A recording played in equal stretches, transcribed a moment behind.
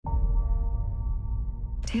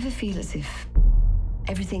Do you ever feel as if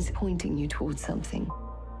everything's pointing you towards something?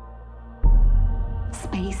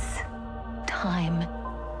 Space, time,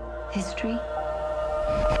 history.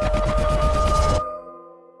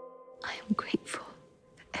 I am grateful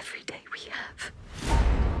for every day we have.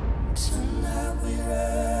 Tonight we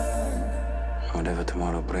run. Whatever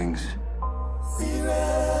tomorrow brings. We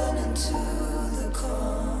ran into the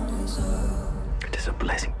corners of It is a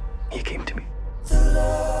blessing you came to me. the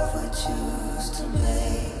love we choose to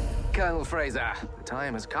make. Colonel Fraser, the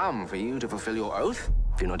time has come for you to fulfill your oath.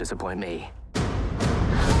 Do not disappoint me.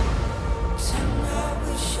 Tonight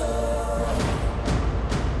we show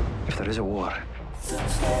If there is a war, the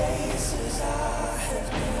places I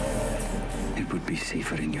have been. it would be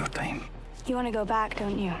safer in your time. You want to go back,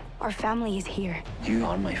 don't you? Our family is here. You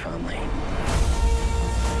are my family.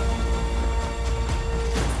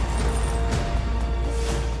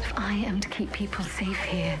 If I am to keep people safe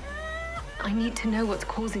here, I need to know what's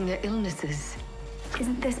causing their illnesses.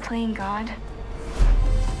 Isn't this playing God?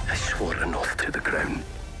 I swore an oath to the crown,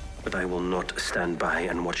 but I will not stand by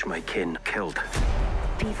and watch my kin killed.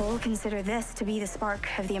 People consider this to be the spark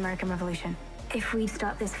of the American Revolution. If we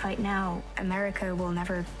stop this fight now, America will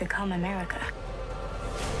never become America.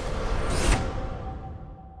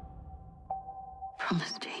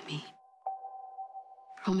 Promise, Jamie.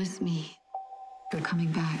 Promise me you're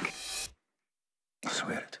coming back. I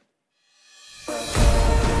swear it.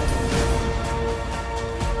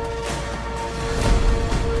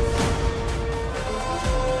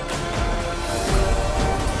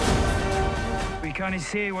 We can't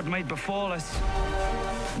say what might befall us.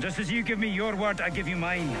 Just as you give me your word, I give you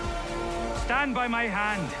mine. Stand by my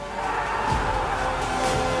hand.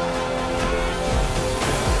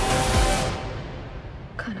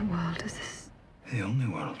 What kind of world is this? The only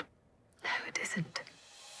world. No, it isn't.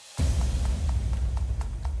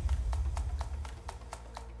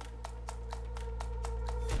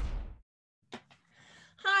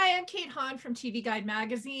 Hi, I'm Kate Hahn from TV Guide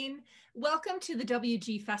Magazine. Welcome to the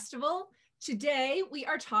WGFestival. Today, we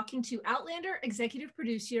are talking to Outlander executive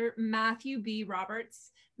producer Matthew B. Roberts.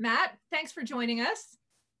 Matt, thanks for joining us.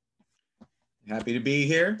 Happy to be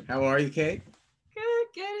here. How are you, Kate? Good,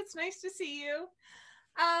 good. It's nice to see you.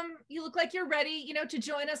 You look like you're ready, to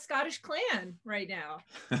join a Scottish clan right now.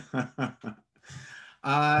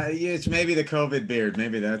 Yeah, it's maybe the COVID beard.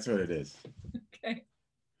 Maybe that's what it is. Okay.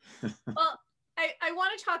 Well, I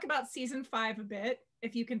want to talk about season 5 a bit,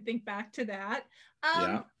 if you can think back to that.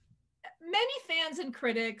 Yeah. Many fans and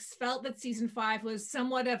critics felt that season 5 was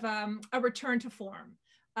somewhat of a return to form,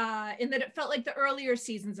 in that it felt like the earlier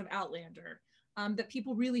seasons of Outlander that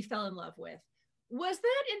people really fell in love with. Was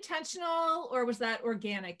that intentional or was that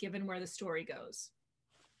organic, given where the story goes?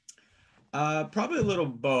 Probably a little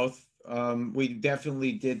both. We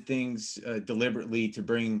definitely did things deliberately to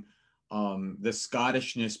bring the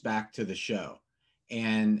Scottishness back to the show.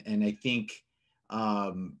 And I think,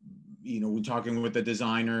 we're talking with the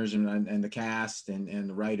designers and the cast and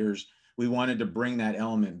the writers, we wanted to bring that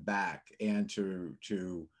element back and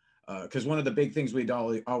because one of the big things we'd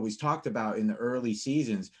always talked about in the early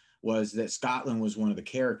seasons was that Scotland was one of the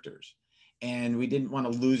characters, and we didn't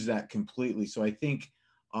want to lose that completely. So I think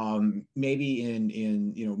maybe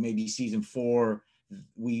in maybe season 4,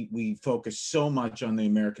 we focused so much on the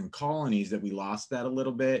American colonies that we lost that a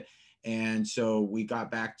little bit. And so we got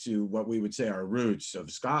back to what we would say our roots of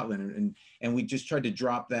Scotland, and we just tried to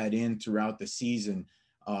drop that in throughout the season,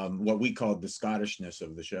 what we called the Scottishness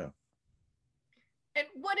of the show. And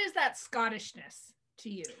what is that Scottishness to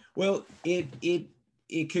you? Well, it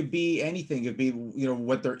could be anything. It could be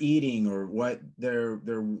what they're eating or what they're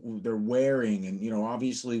wearing, and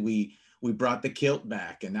obviously we brought the kilt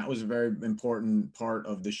back, and that was a very important part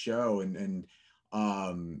of the show, and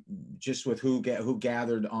just with who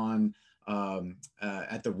gathered on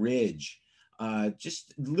at the Ridge,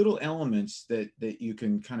 just little elements that you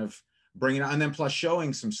can kind of bring it on, and then plus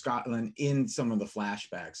showing some Scotland in some of the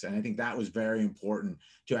flashbacks. And I think that was very important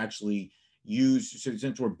to actually use, so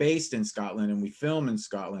since we're based in Scotland and we film in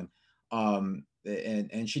Scotland, and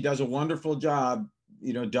she does a wonderful job,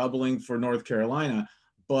 doubling for North Carolina,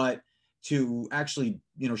 but to actually,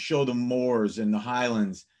 show the moors and the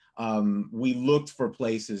Highlands, we looked for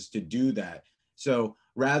places to do that. So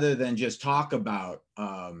rather than just talk about,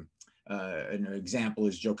 an example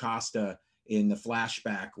is Jocasta in the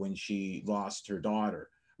flashback when she lost her daughter,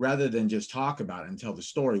 rather than just talk about it and tell the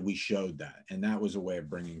story, we showed that. And that was a way of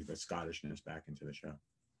bringing the Scottishness back into the show.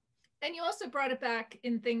 And you also brought it back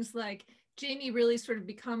in things like Jamie really sort of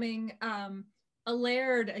becoming a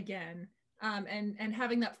laird again, and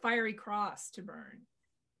having that fiery cross to burn.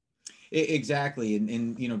 Exactly.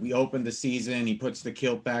 And you know, we opened the season, he puts the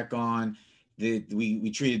kilt back on.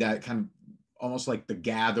 We treated that kind of almost like The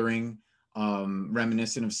Gathering,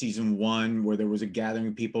 reminiscent of season 1, where there was a gathering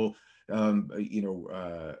of people, vowed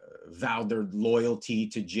their loyalty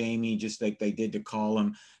to Jamie, just like they did to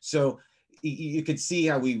Colum. So you could see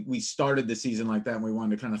how we started the season like that, and we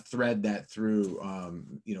wanted to kind of thread that through,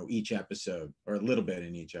 each episode, or a little bit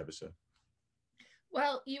in each episode.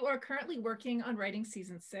 Well, you are currently working on writing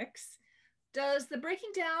season 6. Does the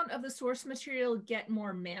breaking down of the source material get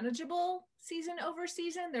more manageable season over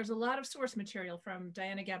season? There's a lot of source material from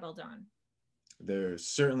Diana Gabaldon. There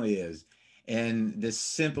certainly is. And the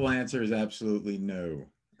simple answer is absolutely no.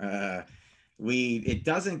 It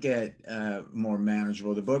doesn't get more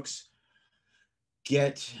manageable. The books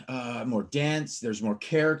get more dense. There's more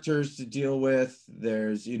characters to deal with.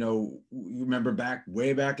 There's, you remember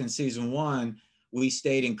way back in season 1, we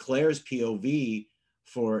stayed in Claire's POV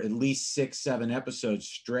for at least 6-7 episodes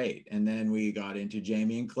straight, and then we got into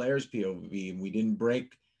Jamie and Claire's POV, and we didn't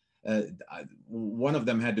break. One of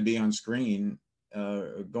them had to be on screen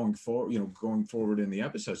going forward in the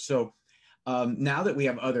episode. So now that we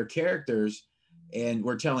have other characters and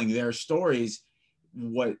we're telling their stories,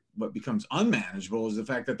 what becomes unmanageable is the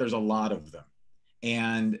fact that there's a lot of them,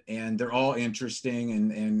 and they're all interesting,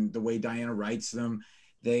 and the way Diana writes them,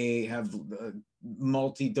 they have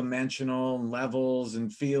multi-dimensional levels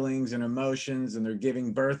and feelings and emotions, and they're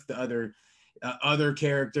giving birth to other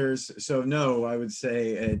characters. So no, I would say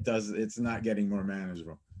it's not getting more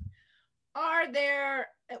manageable.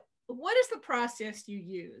 What is the process you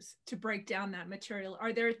use to break down that material?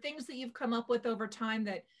 Are there things that you've come up with over time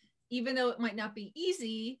that, even though it might not be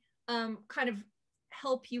easy, kind of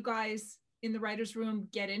help you guys in the writer's room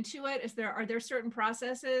get into it? Are there certain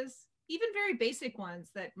processes, even very basic ones,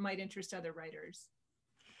 that might interest other writers?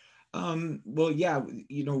 Well, yeah,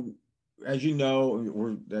 as you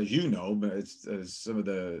know, but it's, as some of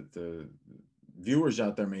the viewers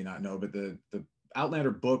out there may not know, but the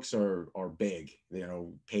Outlander books are big,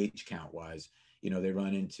 page count wise. They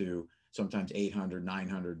run into sometimes 800,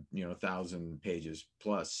 900, 1,000 pages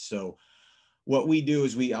plus. So what we do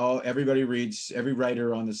is everybody reads, every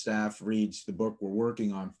writer on the staff reads the book we're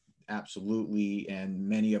working on. Absolutely. And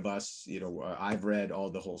many of us, I've read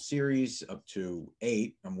the whole series up to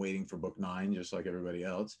 8. I'm waiting for book 9, just like everybody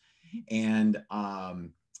else. And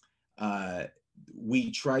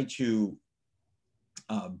we try to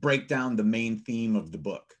break down the main theme of the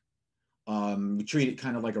book. We treat it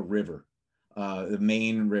kind of like a river, the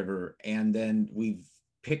main river. And then we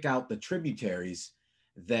pick out the tributaries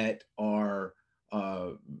that are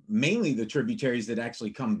mainly the tributaries that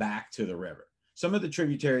actually come back to the river. Some of the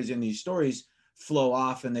tributaries in these stories flow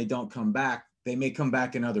off and they don't come back. They may come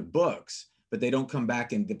back in other books, but they don't come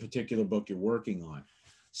back in the particular book you're working on.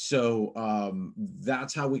 So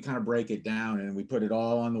that's how we kind of break it down, and we put it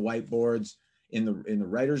all on the whiteboards in the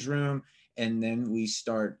writer's room, and then we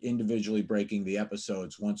start individually breaking the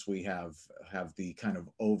episodes once we have the kind of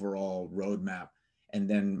overall roadmap. And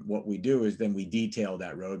then what we do is then we detail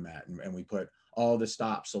that roadmap, and we put all the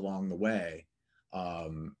stops along the way.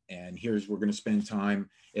 And we're going to spend time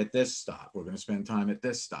at this stop. We're going to spend time at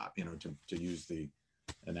this stop, to use the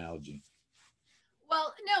analogy.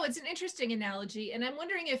 Well, no, it's an interesting analogy. And I'm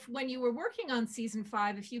wondering if, when you were working on season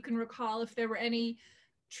 5, if you can recall if there were any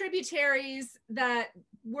tributaries that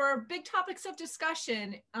were big topics of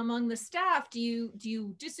discussion among the staff. Do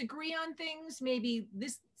you disagree on things? Maybe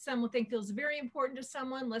someone think feels very important to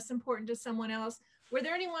someone, less important to someone else. Were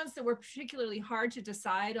there any ones that were particularly hard to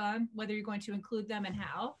decide on whether you're going to include them and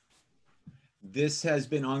how? This has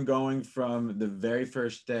been ongoing from the very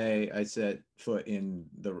first day I set foot in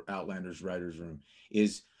the Outlander's writer's room.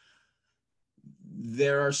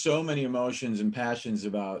 There are so many emotions and passions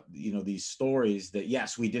about these stories that,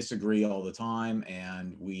 yes, we disagree all the time,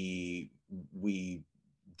 and we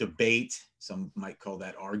debate. Some might call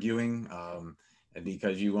that arguing,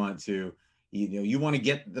 because you want to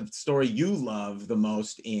get the story you love the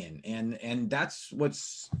most in, and that's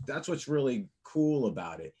what's really cool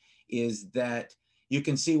about it, is that you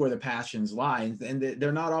can see where the passions lie, and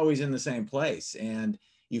they're not always in the same place, and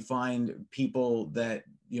you find people that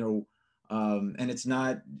and it's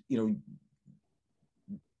not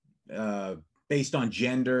based on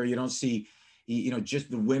gender. You don't see just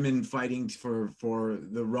the women fighting for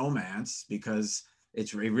the romance, because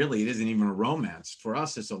it isn't even a romance. For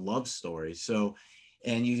us, it's a love story. So,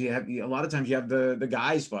 and a lot of times you have the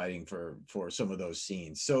guys fighting for some of those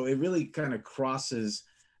scenes. So it really kind of crosses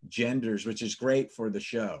genders, which is great for the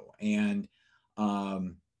show. And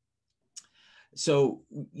so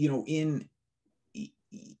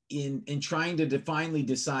in trying to finally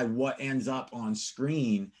decide what ends up on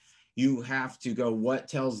screen, you have to go, what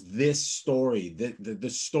tells this story, the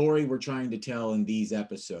story we're trying to tell in these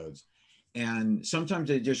episodes. And sometimes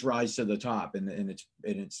they just rise to the top, and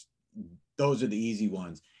it's those are the easy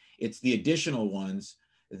ones. It's the additional ones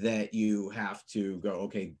that you have to go,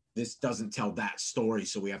 okay, this doesn't tell that story,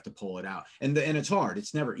 so we have to pull it out. And it's hard.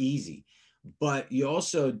 It's never easy. But you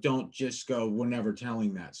also don't just go, we're never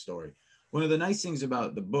telling that story. One of the nice things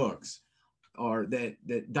about the books are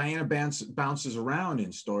that Diana bounces around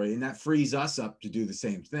in story, and that frees us up to do the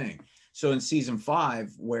same thing. So in season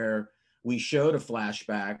 5, where we showed a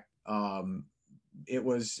flashback, it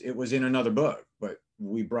was in another book, but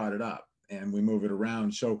we brought it up and we move it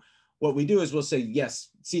around. So what we do is we'll say, yes,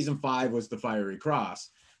 season 5 was the Fiery Cross,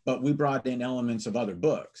 but we brought in elements of other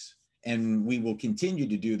books, and we will continue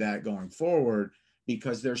to do that going forward,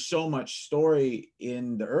 because there's so much story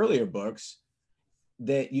in the earlier books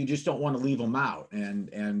that you just don't want to leave them out.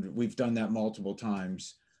 And we've done that multiple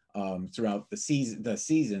times throughout the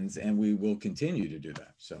seasons, and we will continue to do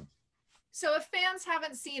that. So if fans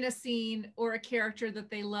haven't seen a scene or a character that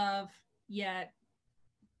they love yet,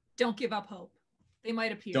 don't give up hope. They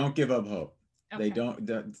might appear. Don't give up hope. Okay. They don't,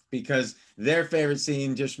 because their favorite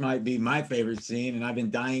scene just might be my favorite scene, and I've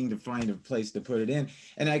been dying to find a place to put it in.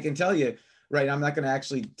 And I can tell you, right, I'm not going to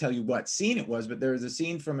actually tell you what scene it was, but there was a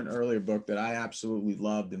scene from an earlier book that I absolutely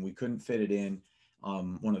loved, and we couldn't fit it in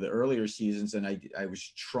one of the earlier seasons, and I was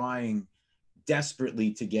trying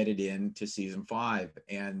desperately to get it in to season 5,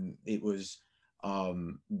 and it was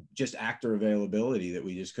just actor availability that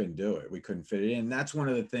we just couldn't do it. We couldn't fit it in. And that's one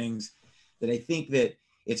of the things that I think that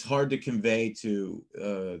it's hard to convey to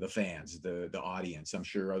the fans, the audience. I'm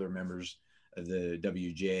sure other members of the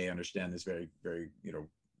WGA understand this very, very,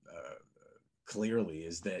 clearly,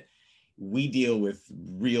 is that we deal with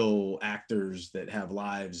real actors that have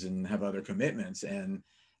lives and have other commitments. And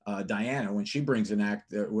Diana, when she brings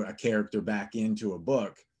a character back into a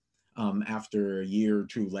book after a year or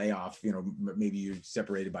two layoff, maybe you're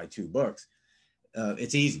separated by 2 books,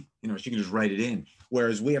 it's easy. She can just write it in.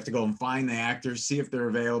 Whereas we have to go and find the actors, see if they're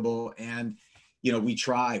available. And, we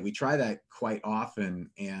try that quite often,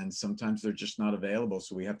 and sometimes they're just not available.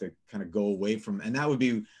 So we have to kind of go away from, and that would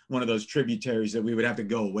be one of those tributaries that we would have to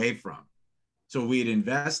go away from. So we'd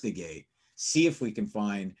investigate, see if we can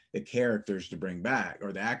find the characters to bring back,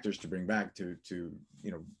 or the actors to bring back to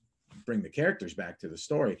bring the characters back to the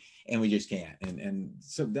story. And we just can't. And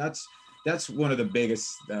so that's one of the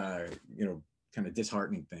biggest, kind of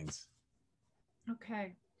disheartening things.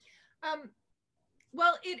 Okay.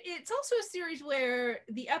 Well, it's also a series where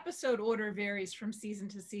the episode order varies from season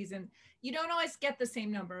to season. You don't always get the same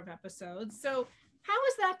number of episodes. So how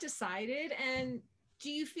is that decided? And do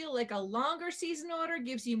you feel like a longer season order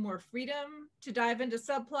gives you more freedom to dive into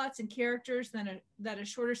subplots and characters that a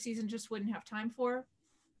shorter season just wouldn't have time for?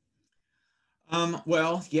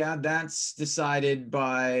 Well, yeah, that's decided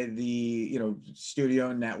by the,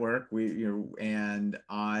 studio network.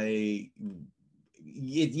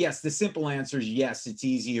 Yes, the simple answer is yes, it's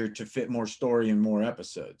easier to fit more story in more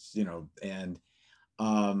episodes, and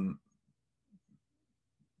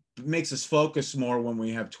it makes us focus more when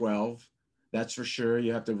we have 12. That's for sure.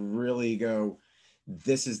 You have to really go,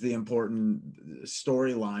 this is the important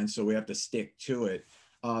storyline, so we have to stick to it.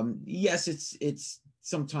 Yes, it's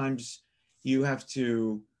sometimes you have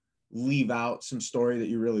to leave out some story that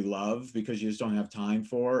you really love because you just don't have time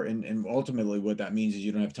for. And ultimately what that means is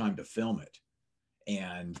you don't have time to film it.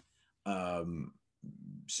 And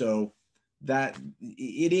so that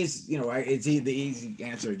it is, it's the easy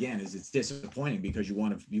answer again is it's disappointing because you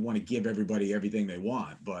want to give everybody everything they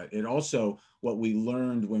want. But it also, what we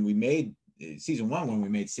learned when we made season 1, when we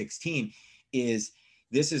made 16, is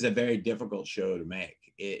this is a very difficult show to make.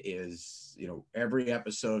 It is, every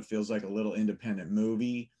episode feels like a little independent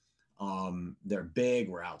movie. They're big,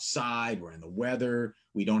 we're outside, we're in the weather,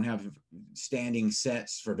 we don't have standing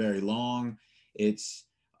sets for very long. It's,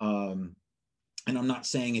 and I'm not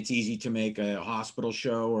saying it's easy to make a hospital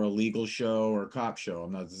show or a legal show or a cop show.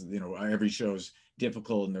 I'm not, every show is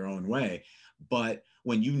difficult in their own way. But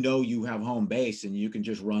when you have home base and you can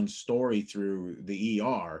just run story through the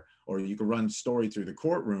ER, or you can run story through the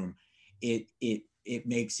courtroom, it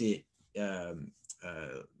makes it, I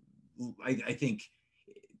think,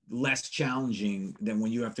 less challenging than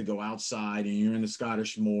when you have to go outside and you're in the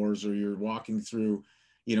Scottish moors, or you're walking through,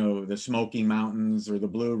 the Smoky Mountains or the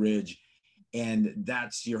Blue Ridge, and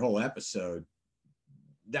that's your whole episode.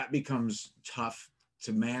 That becomes tough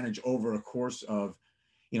to manage over a course of,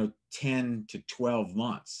 10 to 12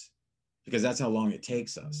 months, because that's how long it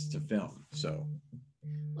takes us to film. So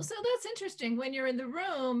Well, so that's interesting. When you're in the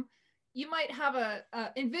room, you might have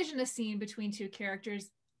envision a scene between two characters,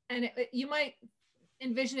 and you might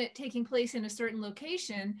envision it taking place in a certain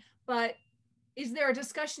location, but is there a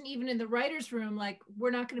discussion even in the writer's room, like, we're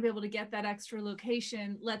not going to be able to get that extra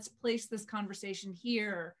location, let's place this conversation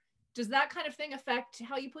here? Does that kind of thing affect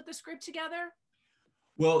how you put the script together?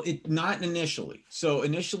 Well, it not initially. So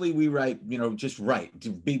initially we write, just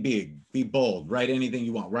write, be big, be bold, write anything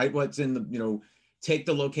you want, write what's in the, take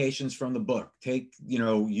the locations from the book,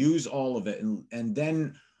 use all of it. And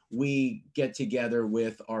then we get together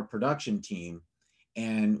with our production team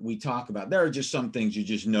and we talk about, there are just some things you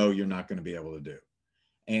just know you're not going to be able to do.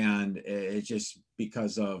 And it's just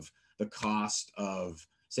because of the cost of,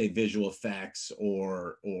 say, visual effects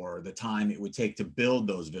or the time it would take to build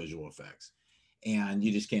those visual effects. And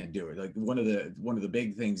you just can't do it. Like one of the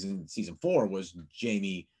big things in season 4 was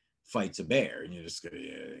Jamie fights a bear, and you just go,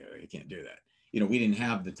 yeah, you can't do that. We didn't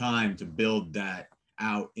have the time to build that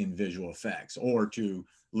out in visual effects, or to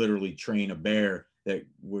literally train a bear that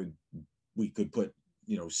we could put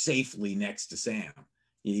safely next to Sam.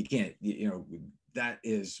 You can't. That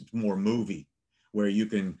is more movie, where you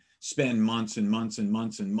can spend months and months and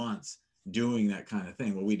months and months doing that kind of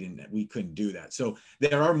thing. Well, we couldn't do that. So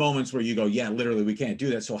there are moments where you go, yeah, literally we can't do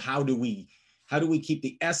that. So how do we keep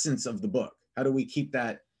the essence of the book? How do we keep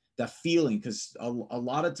that feeling? Because a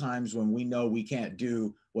lot of times when we know we can't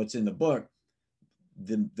do what's in the book,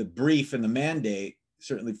 the brief and the mandate,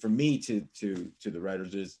 certainly for me to the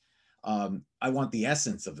writers, is I want the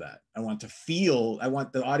essence of that. I want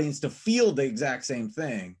the audience to feel the exact same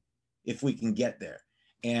thing if we can get there.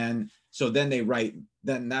 And so then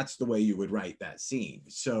that's the way you would write that scene.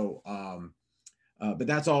 So, but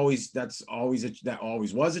that always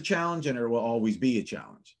was a challenge, and it will always be a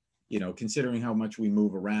challenge, considering how much we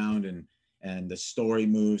move around and the story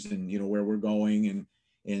moves, and, where we're going.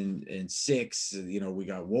 And in 6, we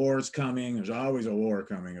got wars coming. There's always a war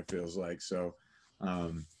coming, it feels like. So,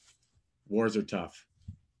 wars are tough.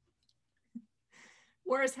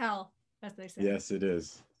 War is hell, as they say. Yes, it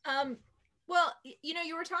is. Well,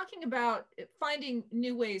 you were talking about finding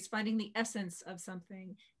new ways, finding the essence of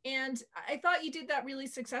something. And I thought you did that really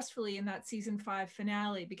successfully in that season 5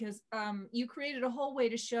 finale, because you created a whole way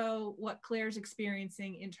to show what Claire's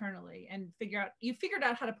experiencing internally, and you figured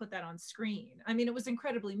out how to put that on screen. I mean, it was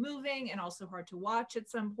incredibly moving and also hard to watch at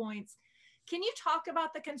some points. Can you talk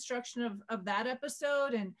about the construction of that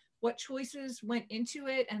episode and what choices went into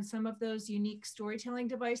it and some of those unique storytelling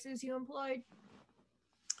devices you employed?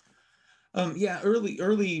 Yeah,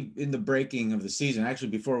 early in the breaking of the season,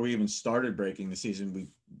 actually before we even started breaking the season,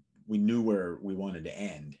 we knew where we wanted to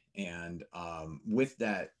end. And with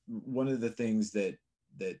that, one of the things that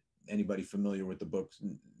anybody familiar with the books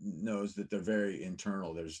knows that they're very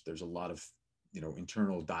internal. There's a lot of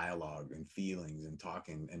internal dialogue and feelings and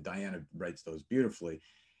talking, and Diana writes those beautifully.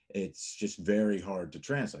 It's just very hard to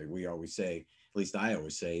translate. We always say, at least I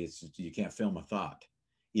always say, you can't film a thought,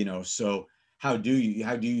 so how do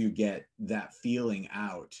you get that feeling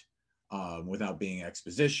out without being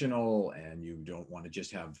expositional? And you don't want to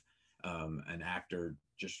just have an actor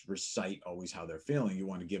just recite always how they're feeling. You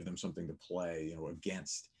want to give them something to play,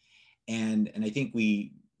 against. And I think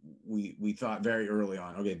we thought very early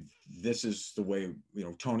on, okay, this is the way,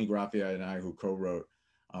 Tony Graffia and I, who co-wrote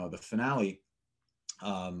the finale,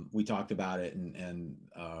 we talked about it, and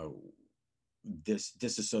this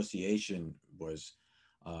disassociation was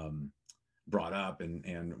brought up,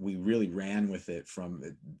 and we really ran with it from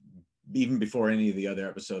even before any of the other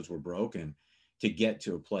episodes were broken, to get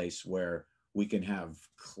to a place where we can have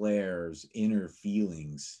Claire's inner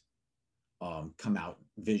feelings come out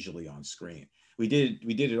visually on screen. We did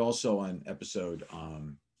it also on episode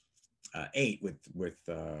 8 with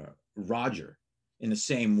Roger. In the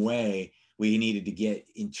same way, we needed to get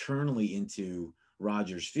internally into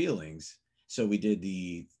Roger's feelings, so we did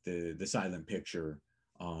the silent picture,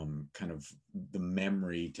 kind of the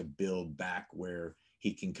memory, to build back where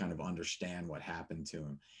he can kind of understand what happened to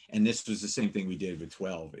him. And this was the same thing we did with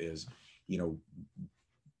 12, is,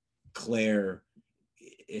 Claire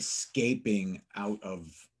escaping out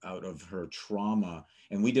of her trauma.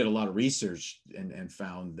 And we did a lot of research and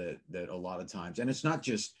found that a lot of times, and it's not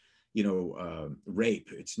just, rape,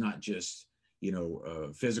 it's not just,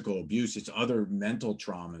 physical abuse, it's other mental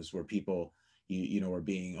traumas where people, are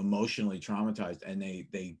being emotionally traumatized, and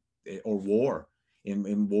they or war.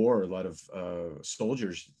 In war, a lot of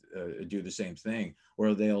soldiers do the same thing,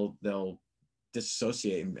 where they'll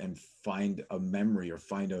dissociate and find a memory, or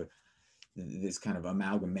find this kind of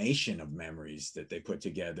amalgamation of memories that they put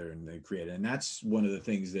together and they create. And that's one of the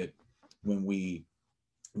things that when we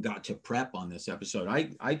got to prep on this episode.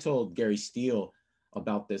 I told Gary Steele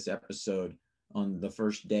about this episode on the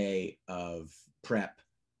first day of prep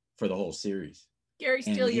for the whole series. Gary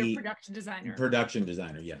And Steele, your production designer.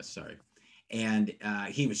 Yes, sorry. And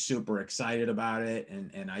he was super excited about it.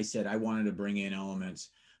 And I said, I wanted to bring in elements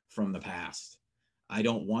from the past. I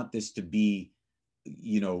don't want this to be,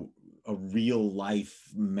 you know, a real life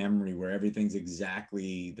memory where everything's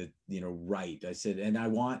exactly the, you know, right. I said, and I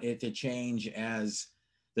want it to change as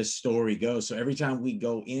the story goes. So every time we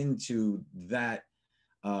go into that,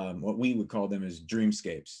 what we would call them is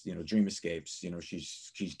dreamscapes, you know, dream escapes, you know,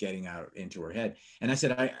 she's getting out into her head. And I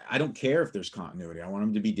said, I don't care if there's continuity. I want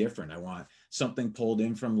them to be different. I want something pulled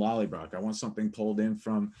in from Lollybrook. I want something pulled in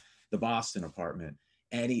from the Boston apartment,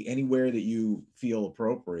 anywhere that you feel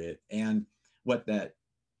appropriate. And what that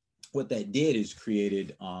did is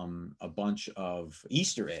created a bunch of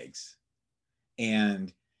Easter eggs,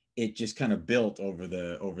 and it just kind of built over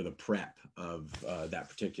the prep of that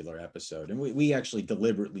particular episode. And we actually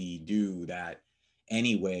deliberately do that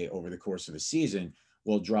anyway over the course of a season.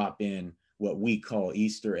 We'll drop in what we call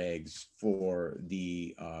Easter eggs for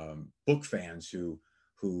the book fans who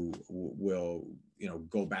will, you know,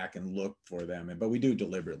 go back and look for them. But we do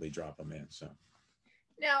deliberately drop them in. So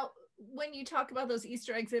now, when you talk about those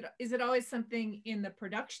Easter eggs, is it always something in the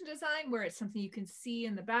production design where it's something you can see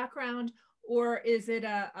in the background? Or is it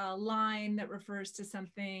a line that refers to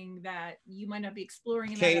something that you might not be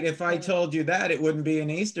exploring? Kate, if I told you that, it wouldn't be an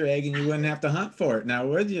Easter egg and you wouldn't have to hunt for it now,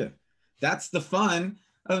 would you? That's the fun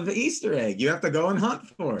of the Easter egg. You have to go and hunt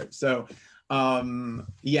for it. So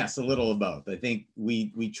yes, a little of both. I think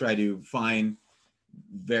we try to find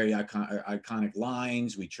very iconic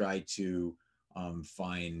lines. We try to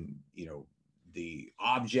find, you know, the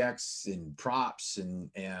objects and props and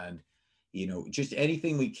you know, just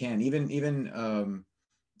anything we can, even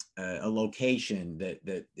a location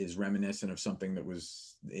that is reminiscent of something that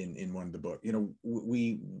was in one of the books. You know,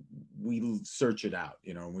 we search it out.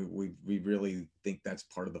 You know, we really think that's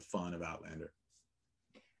part of the fun of Outlander.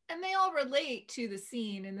 And they all relate to the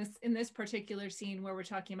scene in this particular scene where we're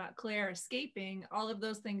talking about Claire escaping. All of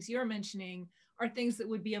those things you're mentioning are things that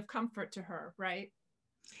would be of comfort to her, right?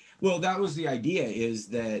 Well, that was the idea, is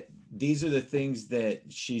that these are the things that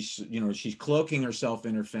she's, you know, she's cloaking herself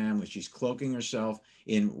in her family. She's cloaking herself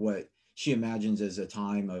in what she imagines as a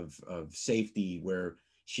time of safety where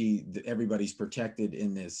everybody's protected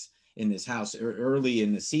in this house. Early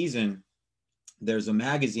in the season, there's a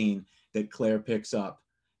magazine that Claire picks up,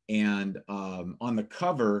 and on the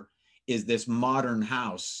cover is this modern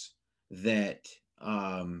house that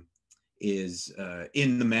is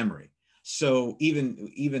in the memory. So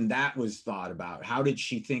even that was thought about. How did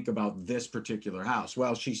she think about this particular house?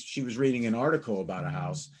 Well, she was reading an article about a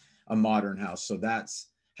house, a modern house. So that's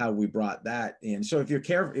how we brought that in. So if you're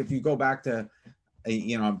careful, if you go back to,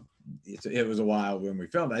 you know, it was a while when we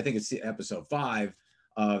filmed. I think it's episode 5.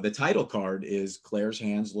 The title card is Claire's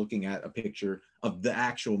hands looking at a picture of the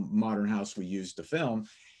actual modern house we used to film.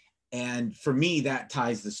 And for me, that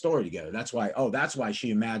ties the story together. That's why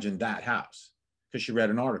she imagined that house, because she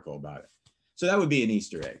read an article about it. So that would be an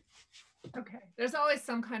Easter egg. Okay. There's always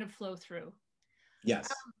some kind of flow through. Yes.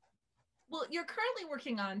 Well, you're currently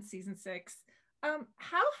working on season 6. How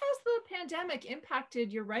has the pandemic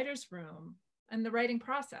impacted your writer's room and the writing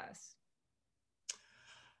process?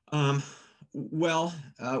 Well,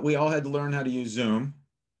 we all had to learn how to use Zoom.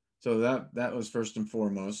 So that was first and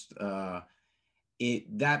foremost.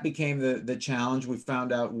 That became the challenge. We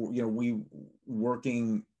found out, you know, we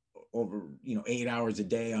working over, you know, 8 hours a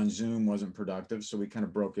day on Zoom wasn't productive. So we kind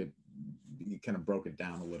of broke it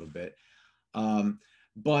down a little bit.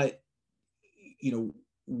 But, you know,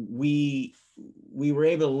 we were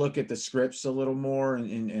able to look at the scripts a little more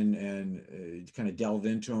and kind of delve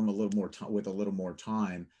into them a little more with a little more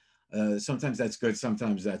time. Sometimes that's good.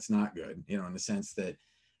 Sometimes that's not good, you know, in the sense that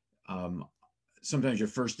sometimes your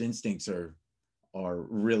first instincts are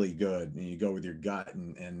really good and you go with your gut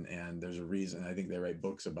and there's a reason. I think they write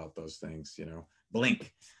books about those things, you know,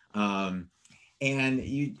 blink. And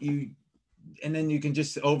then you can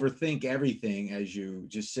just overthink everything as you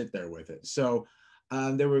just sit there with it. So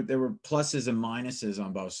there were pluses and minuses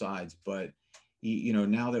on both sides, but you know,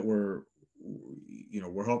 now that we're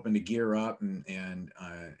hoping to gear up and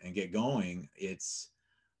get going, it's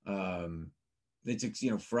you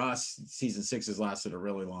know, for us, season 6 has lasted a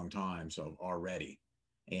really long time, so already,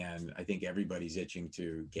 and I think everybody's itching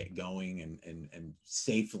to get going and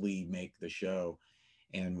safely make the show.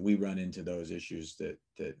 And we run into those issues that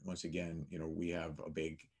once again, you know, we have a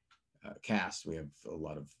big cast. We have a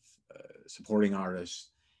lot of supporting artists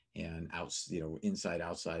and inside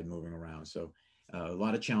outside moving around. So a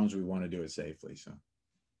lot of challenge. We want to do it safely.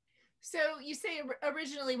 So you say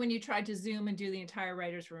originally when you tried to Zoom and do the entire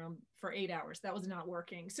writer's room for 8 hours, that was not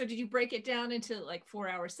working. So did you break it down into like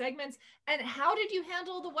 4-hour segments? And how did you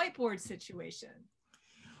handle the whiteboard situation?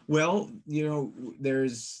 Well, you know,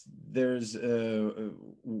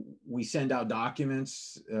 we send out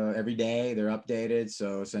documents every day. They're updated.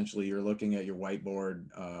 So essentially you're looking at your whiteboard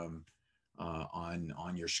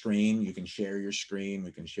on your screen. You can share your screen.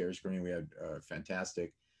 We can share a screen. We have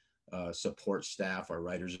fantastic support staff, our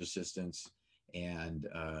writers assistants, and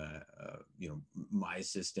you know, my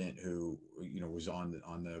assistant who, you know, was on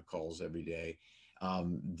the calls every day.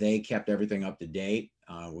 They kept everything up to date.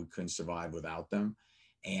 We couldn't survive without them.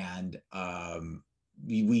 And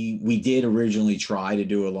we did originally try to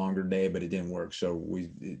do a longer day, but it didn't work. So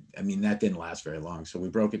I mean, that didn't last very long. So we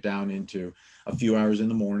broke it down into a few hours in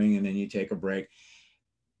the morning, and then you take a break,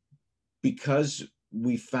 because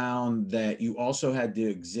we found that you also had to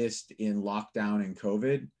exist in lockdown and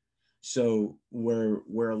COVID. So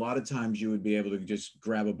where a lot of times you would be able to just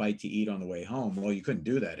grab a bite to eat on the way home, well, you couldn't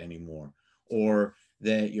do that anymore. Or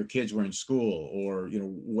that your kids were in school, or, you know,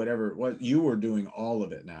 whatever, what you were doing all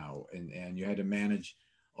of it now. And you had to manage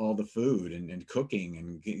all the food and cooking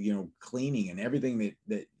and, you know, cleaning and everything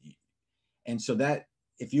and so that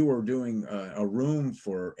if you were doing a room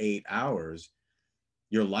for 8 hours,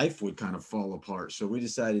 your life would kind of fall apart. So we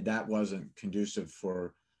decided that wasn't conducive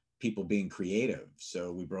for people being creative.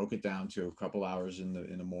 So we broke it down to a couple hours in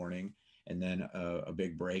the morning, and then a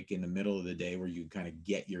big break in the middle of the day where you kind of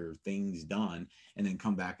get your things done, and then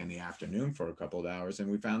come back in the afternoon for a couple of hours.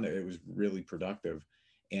 And we found that it was really productive,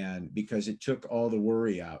 and because it took all the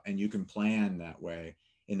worry out, and you can plan that way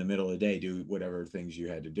in the middle of the day, do whatever things you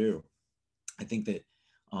had to do. I think that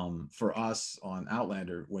for us on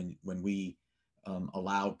Outlander, when we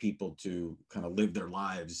allow people to kind of live their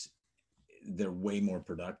lives, they're way more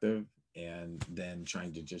productive, and then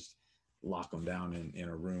trying to just lock them down in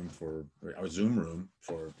a room for a Zoom room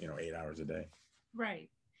for, you know, 8 hours a day. Right.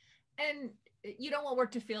 And you don't want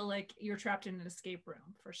work to feel like you're trapped in an escape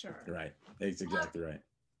room, for sure. Right. That's exactly right.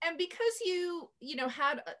 And because you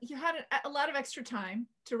had a lot of extra time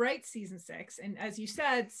to write season 6, and as you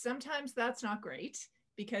said, sometimes that's not great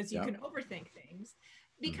because you can overthink things.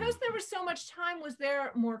 Because there was so much time, was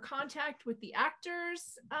there more contact with the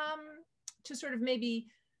actors to sort of maybe,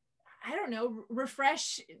 I don't know,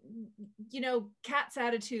 refresh, you know, Kat's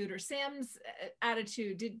attitude or Sam's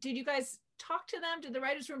attitude? Did you guys talk to them? Did the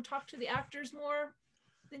writers' room talk to the actors more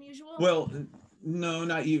than usual? Well, no,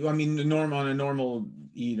 not you. I mean, on a normal,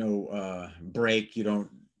 you know, break, you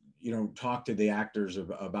don't talk to the actors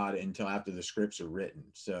about it until after the scripts are written.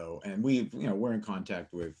 So, and we're in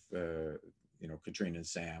contact with, you know, Katrina and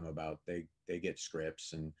Sam about they get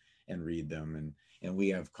scripts and read them, and we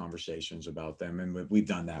have conversations about them, and we've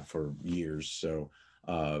done that for years. So,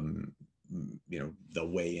 you know,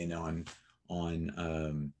 they'll weigh in on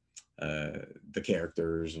the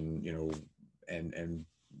characters, and, you know, and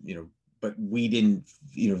you know, but we didn't,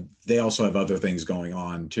 you know, they also have other things going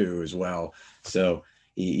on too as well. So,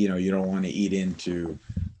 you know, you don't want to eat into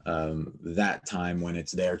that time when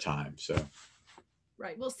it's their time. So.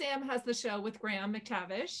 Right. Well, Sam has the show with Graham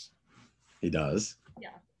McTavish. He does. Yeah.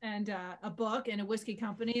 And a book and a whiskey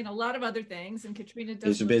company and a lot of other things. And Katrina does.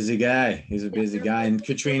 He's a busy guy. He's a busy guy. And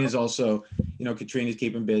Katrina's also, you know, Katrina's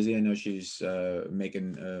keeping busy. I know she's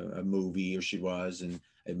making a movie, or she was, and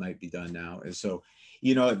it might be done now. And so,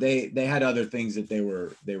 you know, they had other things that they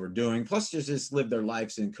were doing. Plus, just live their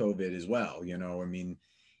lives in COVID as well. You know, I mean,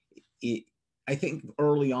 I think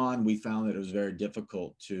early on we found that it was very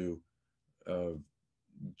difficult to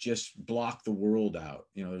just block the world out.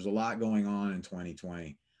 You know, there's a lot going on in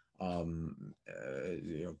 2020.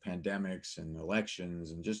 You know, pandemics and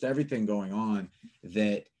elections and just everything going on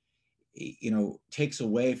that, you know, takes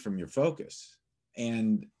away from your focus.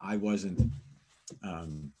 And I wasn't,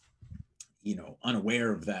 you know,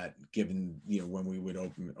 unaware of that, given, you know, when we would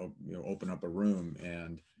open up a room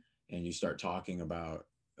and you start talking about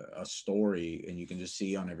a story, and you can just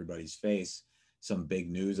see on everybody's face some big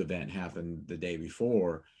news event happened the day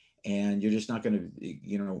before, and you're just not going to,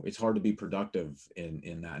 you know, it's hard to be productive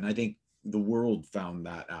in that. And I think the world found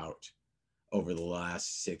that out over the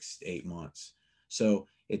last 6 to 8 months. So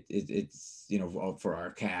it's, you know, for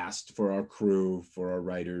our cast, for our crew, for our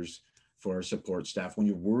writers, for our support staff, when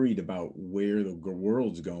you're worried about where the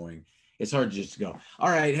world's going, it's hard to just go, all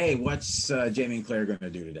right, hey, what's Jamie and Claire going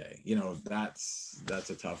to do today? You know, that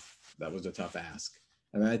was a tough ask.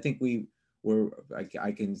 I mean, I think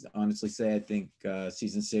I can honestly say, I think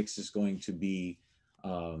season 6 is going to be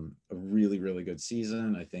a really, really good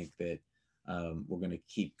season. I think that we're going to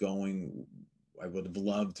keep going. I would have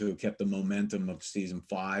loved to have kept the momentum of season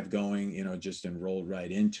 5 going, you know, just enrolled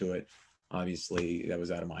right into it. Obviously, that was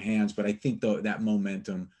out of my hands, but I think though that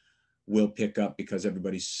momentum will pick up because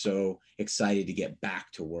everybody's so excited to get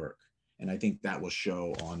back to work. And I think that will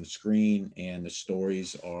show on the screen, and the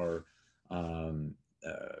stories are,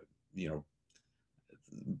 you know,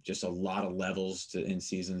 just a lot of levels to in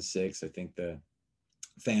season 6. I think the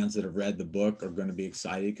fans that have read the book are going to be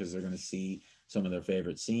excited because they're going to see some of their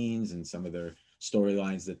favorite scenes and some of their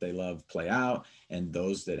storylines that they love play out. And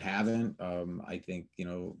those that haven't, I think, you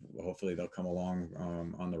know, hopefully they'll come along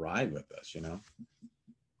on the ride with us, you know.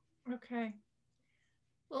 Okay.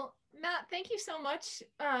 Well, Matt, thank you so much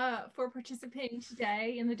for participating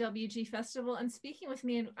today in the WG Festival and speaking with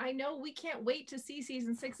me. And I know we can't wait to see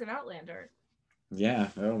season 6 of Outlander. Yeah,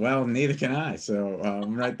 well, neither can I. So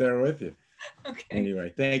I'm right there with you. Okay.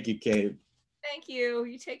 Anyway, thank you, Kate. Thank you.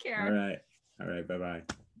 You take care. All right. All right. Bye-bye.